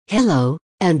Hello,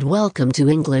 and welcome to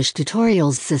English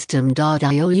Tutorials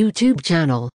System.io YouTube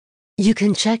channel. You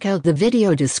can check out the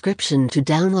video description to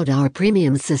download our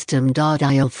premium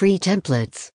System.io free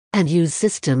templates, and use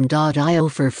System.io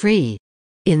for free.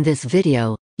 In this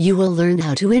video, you will learn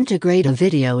how to integrate a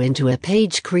video into a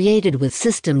page created with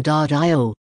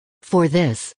System.io. For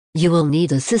this, you will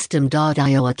need a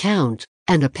System.io account,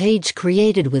 and a page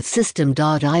created with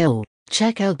System.io.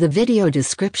 Check out the video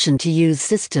description to use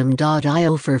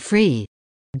System.io for free.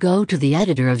 Go to the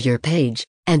editor of your page,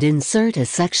 and insert a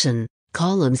section,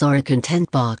 columns or a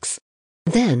content box.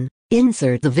 Then,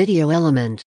 insert the video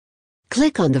element.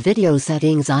 Click on the video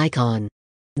settings icon.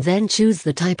 Then choose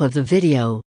the type of the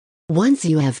video. Once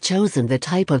you have chosen the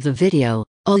type of the video,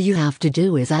 all you have to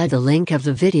do is add the link of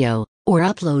the video, or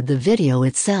upload the video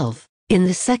itself, in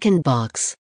the second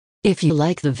box. If you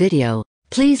like the video,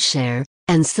 please share,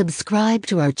 and subscribe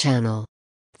to our channel.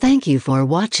 Thank you for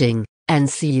watching, and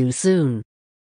see you soon.